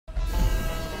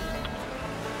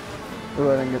Go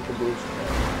ahead and get the boost.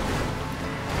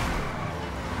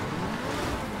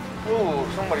 Ooh,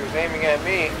 somebody was aiming at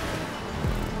me.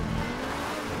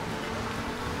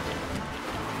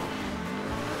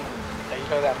 Hey, you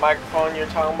know that microphone you're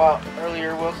talking about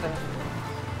earlier, Wilson?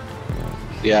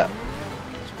 Yeah.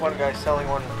 There's one guy selling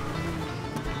one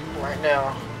right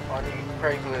now on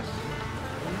Craigslist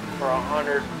for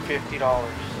 $150.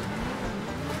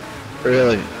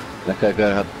 Really? That guy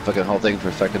got a fucking whole thing for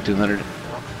a fucking 200.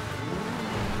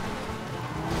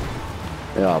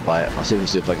 Yeah, I'll buy it. I'll see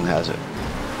if I can has it.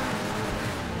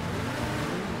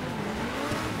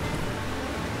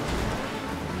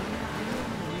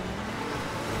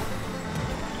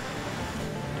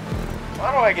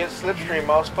 Why do I get slipstream?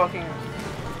 I was fucking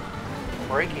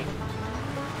braking.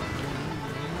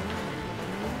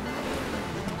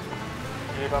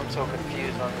 Dude, I'm so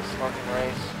confused on this fucking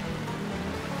race.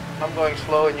 I'm going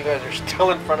slow and you guys are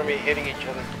still in front of me hitting each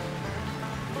other.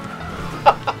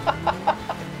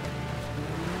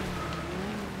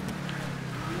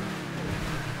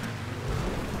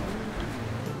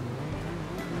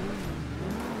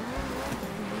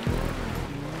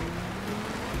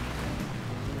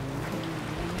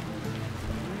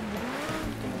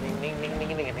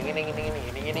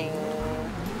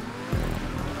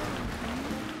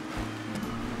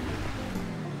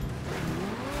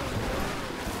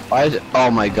 Why is it? Oh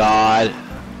my god.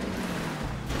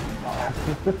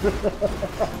 You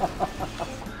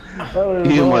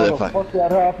motherfucker. Fuck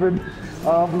that happened.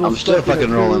 I'm still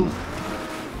fucking rolling.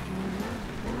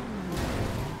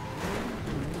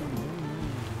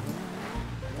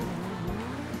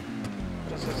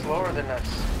 This is slower than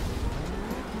us.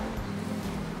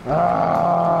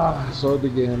 Ah, so it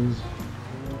begins.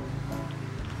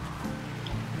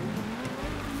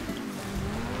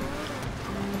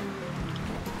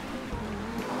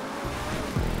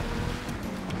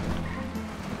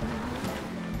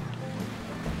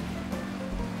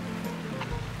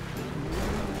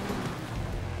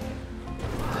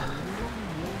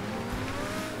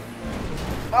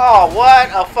 Oh, what?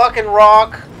 A fucking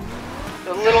rock.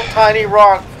 The little tiny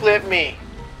rock flipped me.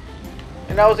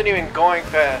 And I wasn't even going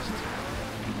fast.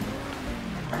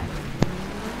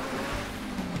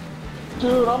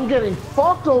 Dude, I'm getting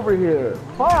fucked over here.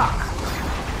 Fuck!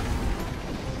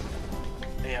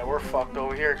 Yeah, we're fucked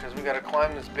over here because we gotta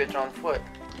climb this bitch on foot.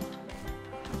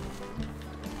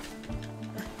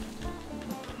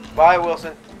 Bye,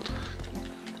 Wilson.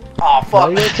 Oh, fuck. Why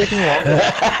are you guys taking the long way?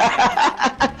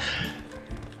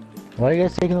 Why are you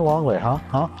guys taking the long way, huh?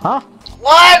 Huh?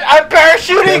 What? I'm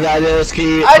parachuting! I just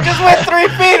I just went 3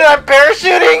 feet and I'm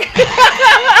parachuting!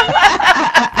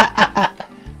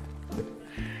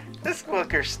 This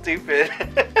fucker's stupid.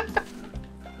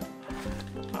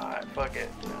 Alright, fuck it.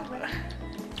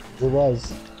 It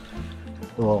was.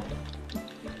 Well,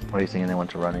 what are you thinking? They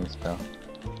went to running spell.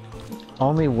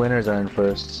 Only winners are in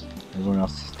first. Everyone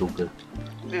else is stupid.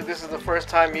 Dude, this is the first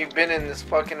time you've been in this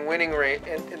fucking winning rate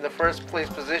in the first place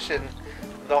position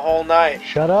the whole night.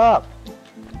 Shut up!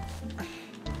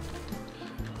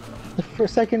 The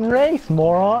first second race,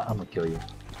 moron! I'm gonna kill you.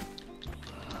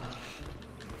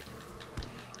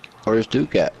 Where's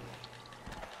Duke at?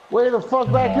 Way the fuck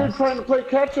back here trying to play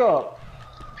catch up.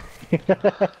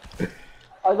 I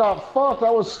got fucked. I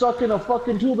was stuck in a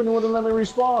fucking tube and it wouldn't let me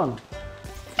respawn.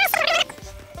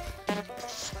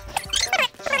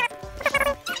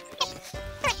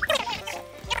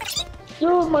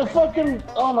 Dude, my fucking...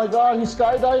 Oh my god, he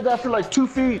skydived after like 2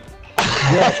 feet.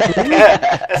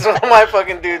 That's what my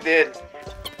fucking dude did.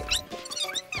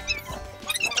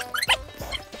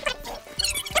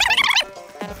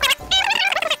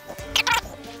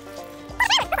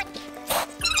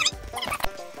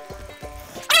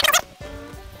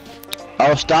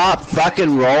 Oh, stop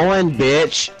fucking rolling,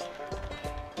 bitch.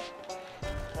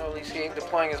 Well, at least he ain't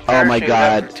deploying his Oh parachute my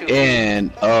god. after 2 feet.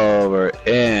 And over,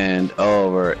 and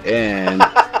over, and...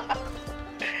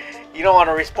 You don't want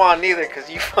to respawn neither, because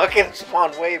you fucking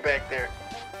spawned way back there.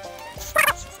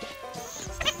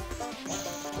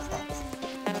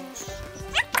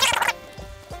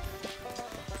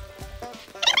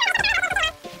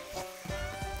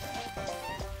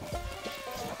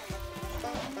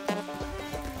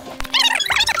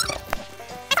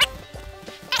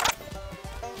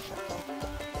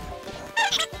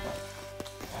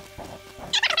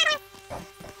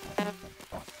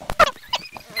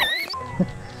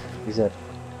 He said,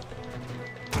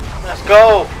 Let's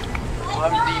go!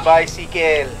 I'm the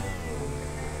bicycle.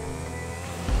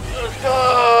 Let's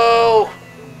go!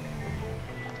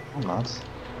 I'm not.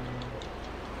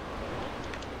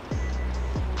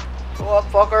 Go up,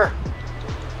 fucker!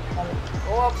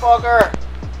 Go up, fucker!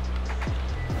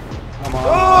 Come on.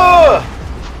 Ugh!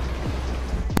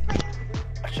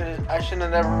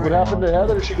 Shouldn't have never. What happened to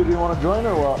Heather? She didn't want to join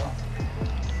or what?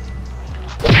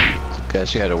 Okay,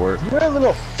 she had to work. You're a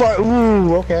little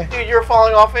ooh, okay. Dude, you're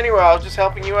falling off anyway. I was just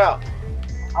helping you out.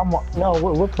 No,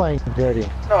 we're playing dirty.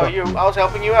 No, I was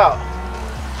helping you out.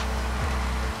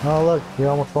 Oh look, you're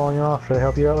almost falling off. Should I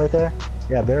help you out right there?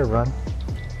 Yeah, better run.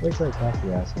 Looks like half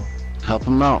the asshole. Help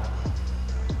him out.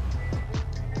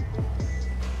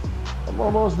 I'm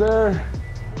almost there.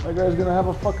 My guy's gonna have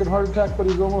a fucking heart attack, but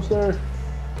he's almost there.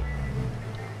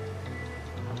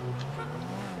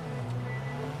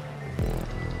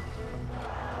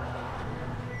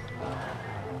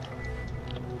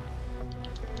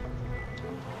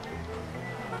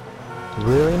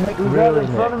 Really, Nick? Who's Really, that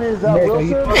in front of me? Is that Nick, Wilson?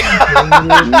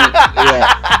 Yeah.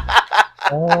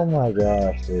 Oh my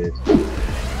gosh, dude.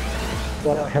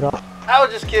 Head off. I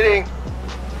was just kidding.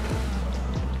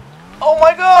 Oh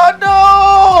my god,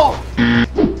 no!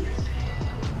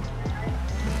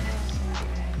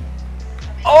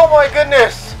 Oh my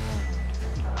goodness!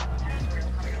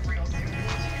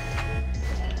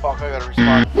 Fuck, I gotta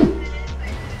respond.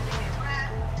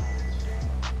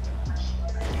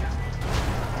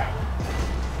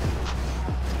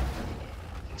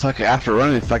 Fuck, after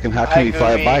running, fucking, how can you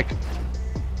fly a bike?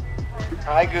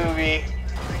 Hi, Gooby.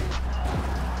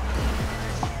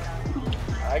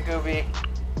 Hi, Gooby.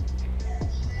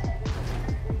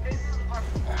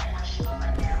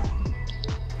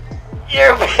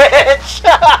 You bitch!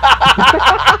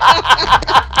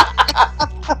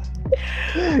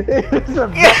 It was a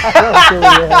battle.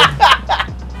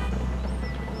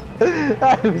 I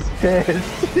was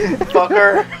pissed.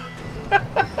 Fucker.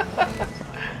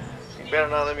 You better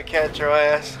not let me catch your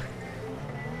ass.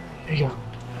 There you go.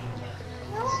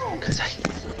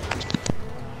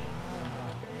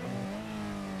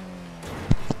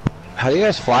 How do you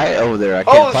guys fly it over there? I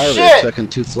can't fly over there. It's fucking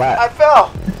too flat. I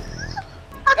fell.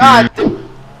 God.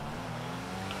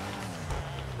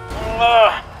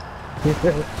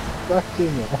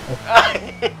 Fucking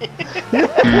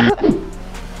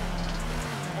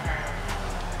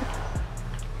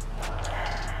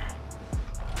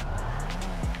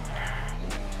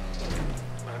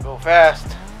Gotta go fast.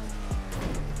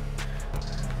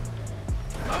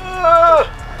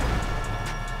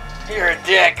 You're a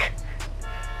dick.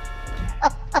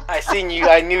 I seen you.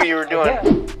 I knew you were doing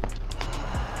it.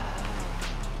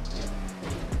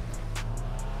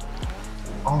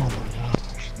 Oh my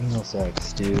gosh, anal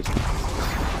sex, dude.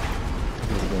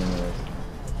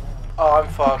 Oh, I'm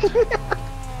fucked.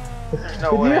 There's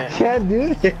no way. I can't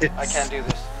do this. I can't do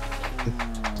this.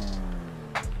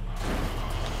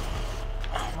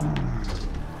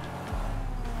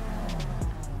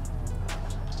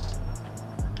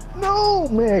 No,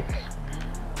 Mick.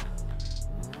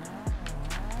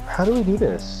 How do we do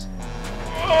this?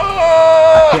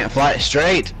 I can't fly it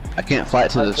straight. I can't fly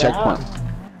it to the checkpoint.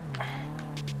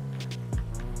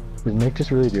 Did Mick just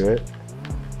really do it?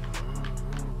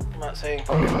 I'm not saying.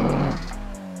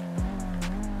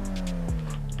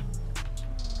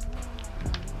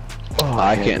 Oh,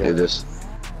 I can't do this.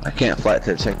 I can't fly it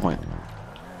to the checkpoint.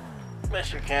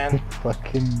 Yes, you can.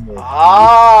 Fucking Mick.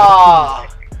 Ah!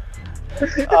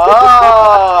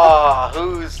 Ah!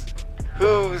 Who's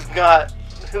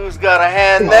got a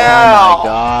hand now? Oh my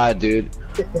god, dude.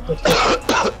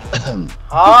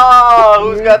 Ah!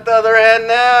 Who's got the other hand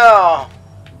now?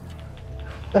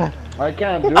 I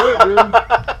can't do it, dude.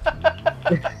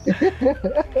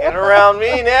 Get around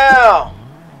me now.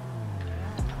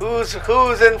 Who's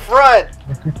in front?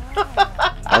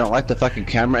 I don't like the fucking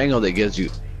camera angle that gives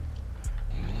you.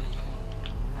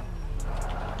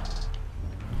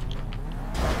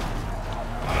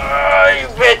 You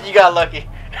bitch, you got lucky.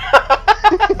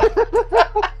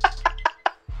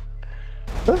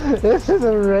 This is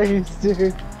a race,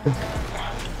 dude.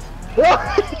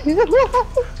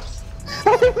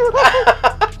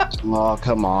 Oh,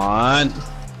 come on.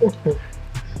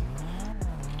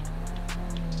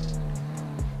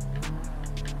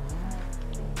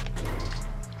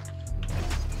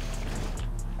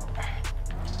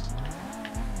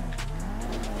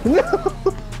 No.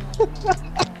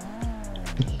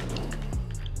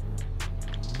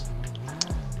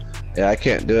 Yeah, I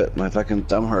can't do it. My fucking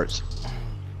thumb hurts.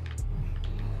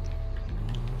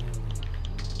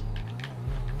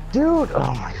 Dude,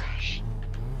 oh my gosh.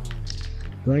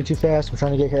 Running too fast, I'm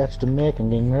trying to get catch to Mick, I'm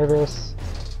getting nervous.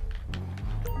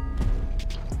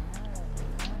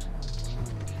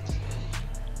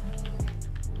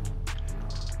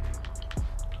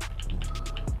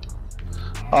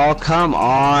 Oh, come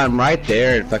on. Right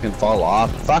there and fucking fall off.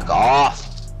 Fuck off.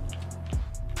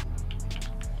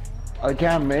 I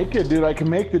can't make it, dude. I can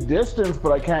make the distance,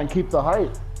 but I can't keep the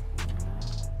height.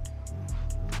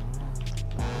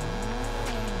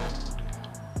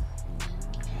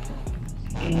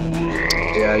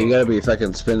 you gotta be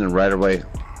fucking spinning right away.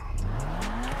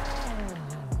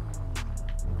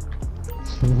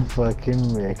 Fucking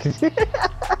Mick.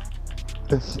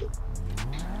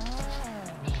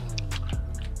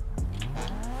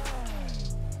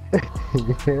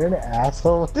 You're an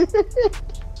asshole.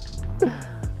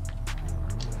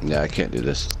 Yeah, I can't do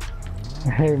this.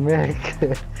 Hey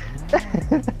Mick.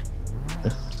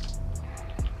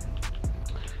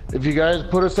 If you guys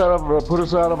put us out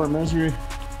of our misery,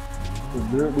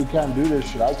 we can't do this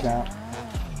shit. I can't.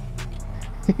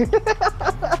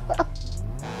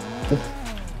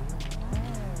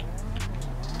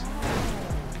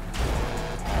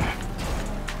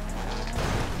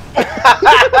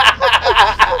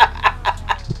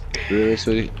 Really,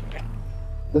 sweetie?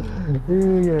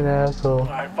 You're an asshole.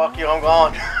 Alright, fuck you, I'm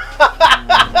gone.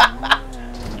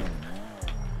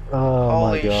 Oh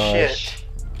Holy my gosh. shit.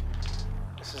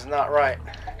 This is not right.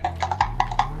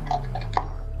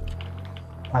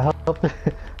 I hope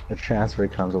the transfer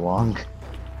comes along.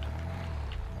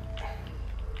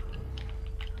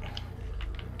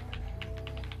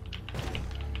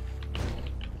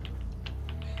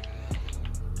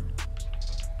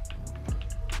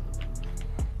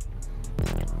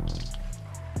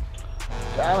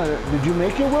 Damn it. Did you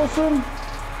make it, Wilson?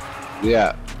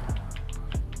 Yeah.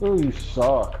 Oh, you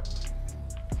suck.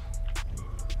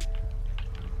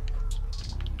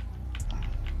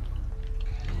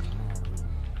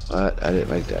 What? I didn't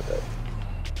make that though.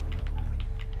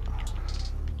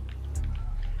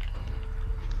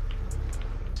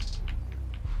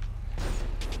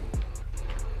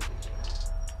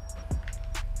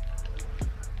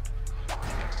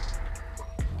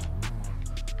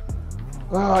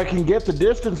 Oh, I can get the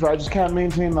distance, but I just can't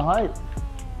maintain the height.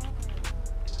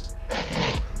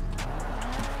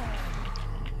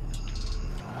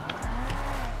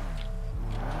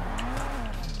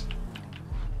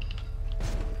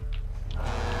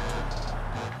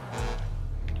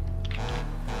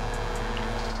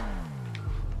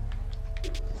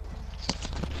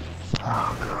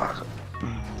 Oh god.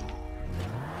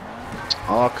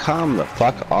 Oh, come the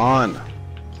fuck on.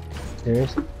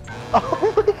 Seriously?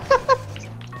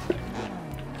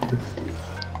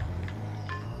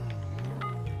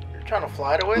 You're trying to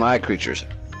fly it away? My creatures.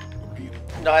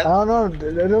 No, I don't know.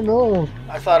 I don't know.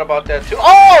 I thought about that too.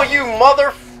 Oh, you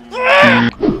mother...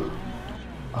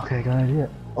 Okay, I got an idea.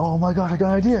 Oh my god, I got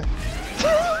an idea.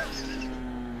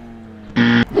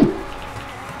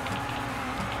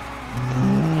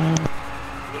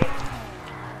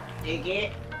 Dig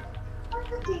it.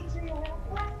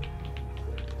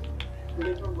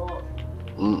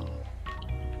 Mm.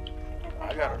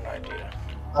 I got an idea.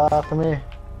 For me.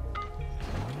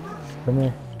 For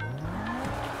me.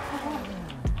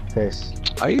 Face.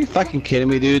 Are you fucking kidding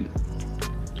me, dude?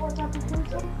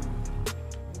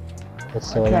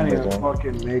 Let's I can't even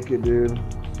fucking make it, dude.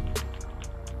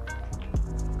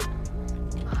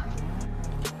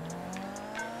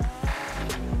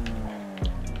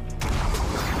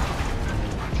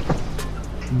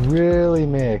 Really,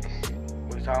 Mick?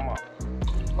 What are you talking about?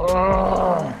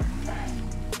 Ugh.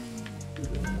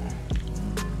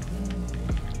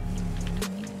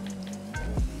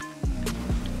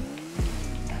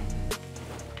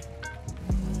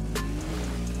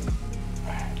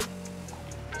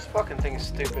 This fucking thing is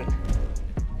stupid.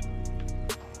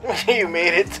 You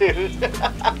made it too.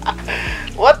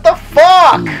 What the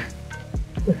fuck?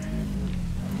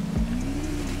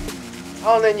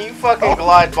 Oh, and then you fucking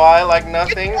glide by like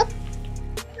nothing.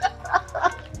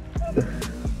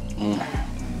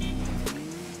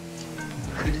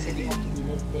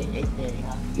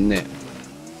 Nah.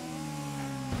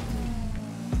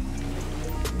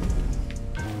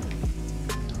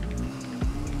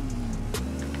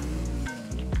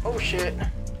 Oh shit.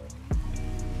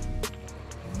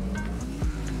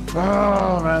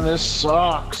 Oh man, this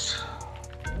sucks.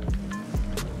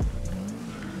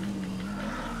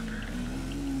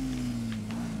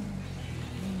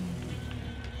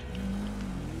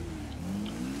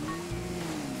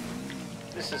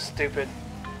 This is stupid.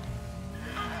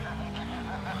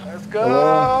 Let's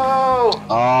go!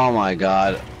 Oh my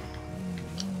god.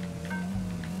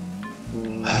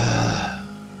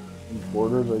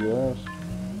 Borders, I guess.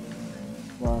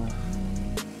 Wow.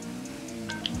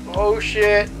 Oh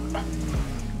shit!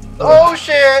 Oh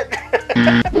shit!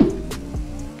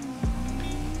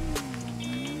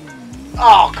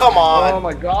 Oh, come on! Oh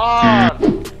my god!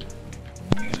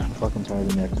 I'm fucking tired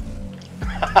of Mick.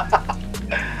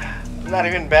 I'm not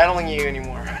even battling you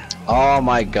anymore. Oh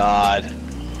my god.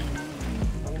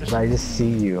 I just see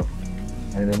you,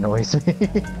 and it annoys me.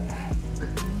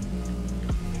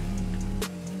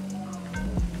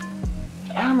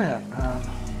 Damn it, man.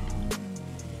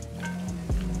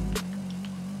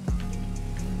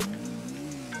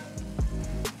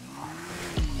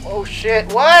 Oh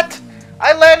shit, what?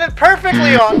 I landed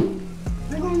perfectly on...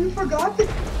 Nigga, you forgot it?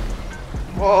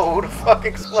 Whoa, who the fuck Too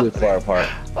exploded? far apart.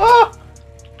 Oh!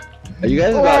 Are you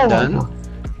guys about done?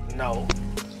 No.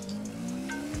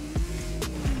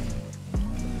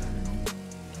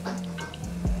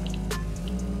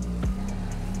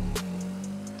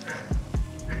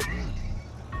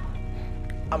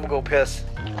 I'm gonna go piss.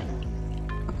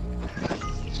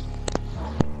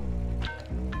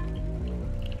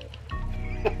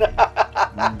 It's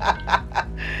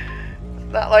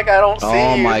not like I don't see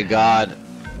Oh you. my god.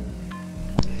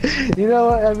 You know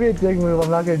what? That'd be a dick move. I'm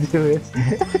not gonna do it.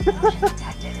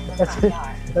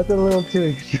 That's a little too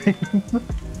extreme.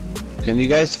 Can you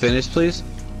guys finish, please?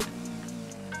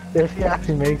 If he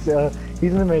actually makes it,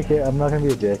 he's gonna make it. I'm not gonna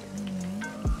be a dick.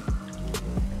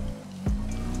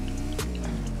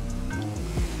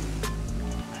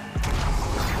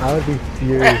 I would be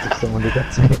furious if someone did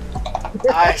that to me.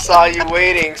 I saw you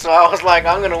waiting, so I was like,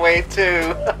 I'm gonna wait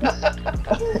too.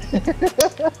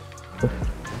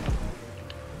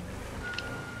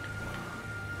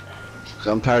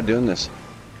 I'm tired of doing this.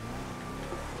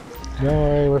 Don't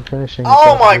worry, we're finishing.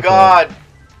 Oh my god!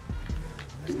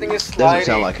 This thing is sliding. Doesn't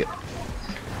sound like it.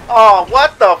 Oh,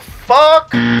 what the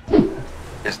fuck?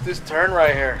 It's this turn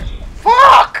right here.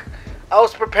 Fuck! I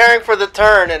was preparing for the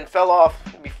turn and fell off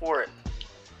before it.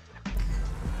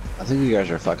 I think you guys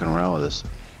are fucking around with this.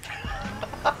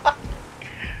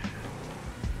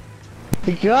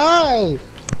 Guy!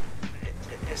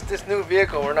 It's this new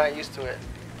vehicle, we're not used to it.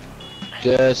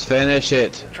 Just finish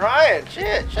it. Try it,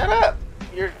 shit, shut up.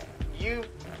 You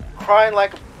crying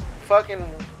like a fucking...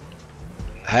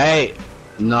 Hey,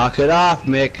 knock it off,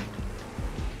 Mick.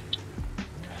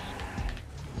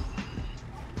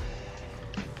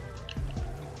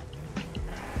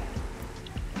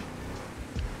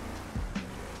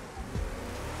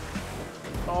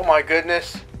 Oh my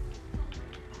goodness.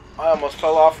 I almost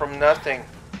fell off from nothing.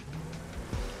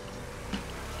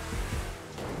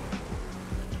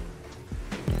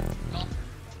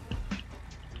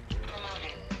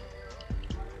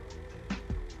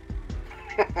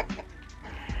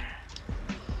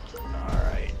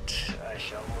 Alright, I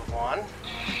shall move on.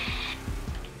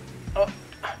 Oh,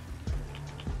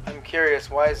 I'm curious,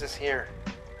 why is this here?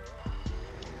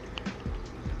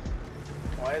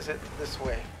 Why is it this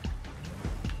way?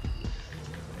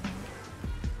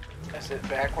 Is it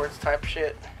backwards type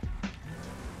shit?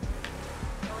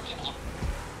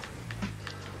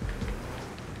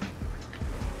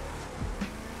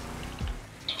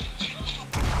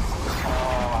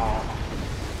 Oh,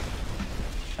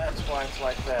 that's why it's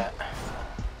like that.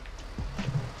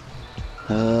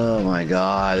 Oh my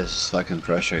god, this is fucking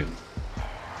frustrating.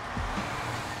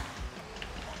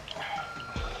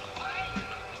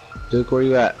 Duke, where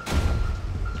you at?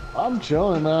 I'm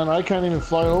chilling, man. I can't even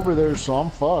fly over there, so I'm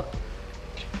fucked.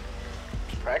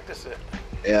 Practice it.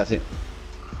 Yeah, I think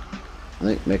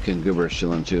Mick and Goober are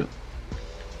chilling too.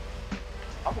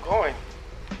 I'm going.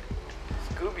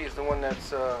 Scooby is the one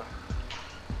that's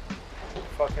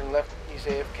fucking left. He's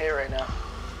AFK right now.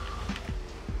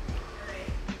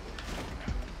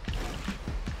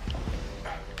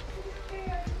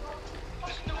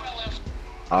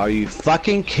 Are you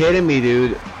fucking kidding me,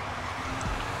 dude?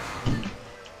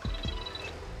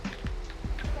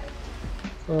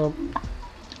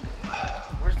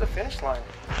 Where's the finish line?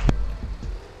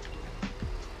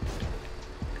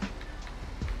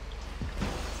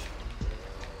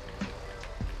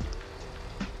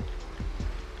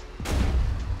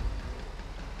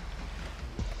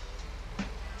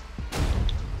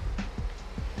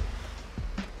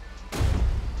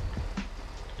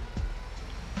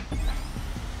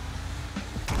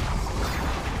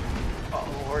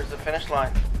 Where's the finish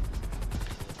line?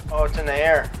 Oh, it's in the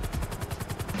air.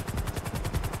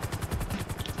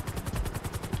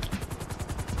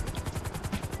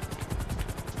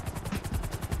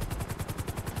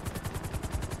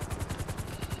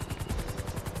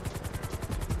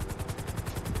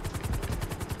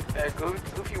 Yeah,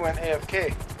 Goofy went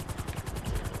AFK.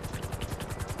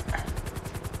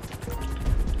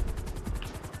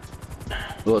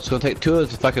 Well, it's gonna take two of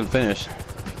us to fucking finish.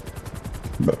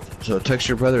 So text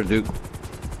your brother, Duke.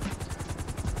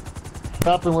 What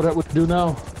happened? What I would do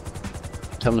now?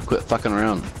 Tell him to quit fucking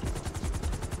around.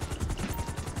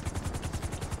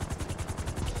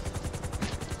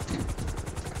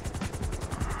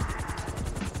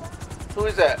 Who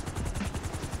is that?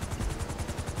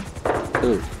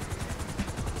 Ooh.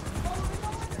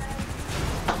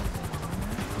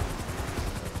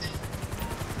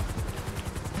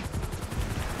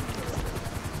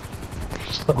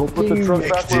 Go put the truck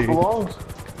back where it belongs.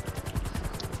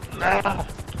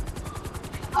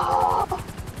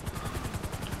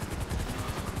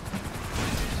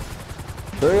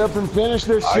 Hurry up and finish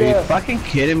this Are shit. you fucking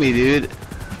kidding me, dude?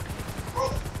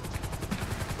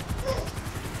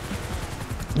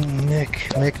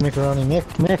 Nick, macaroni, Nick.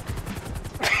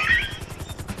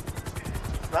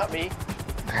 Not me.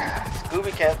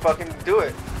 Scooby can't fucking do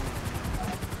it.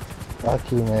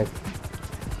 Fuck you, Nick.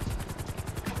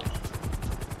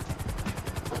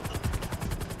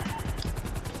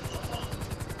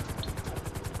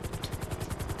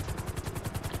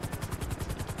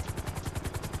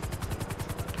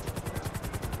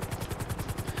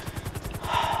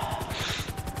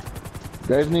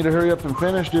 You guys need to hurry up and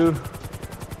finish, dude.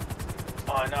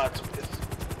 Oh no, it's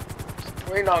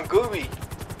waiting on Gooby.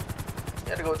 You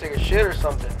had to go take a shit or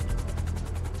something.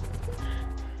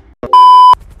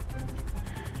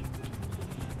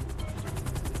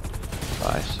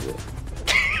 Ah, shit.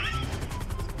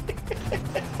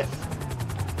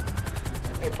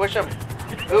 Hey, push him.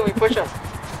 Gooby, push him.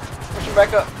 Push him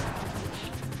back up.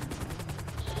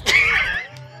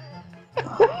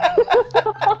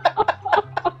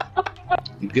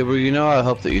 Gibber, you know I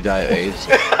hope that you die of AIDS.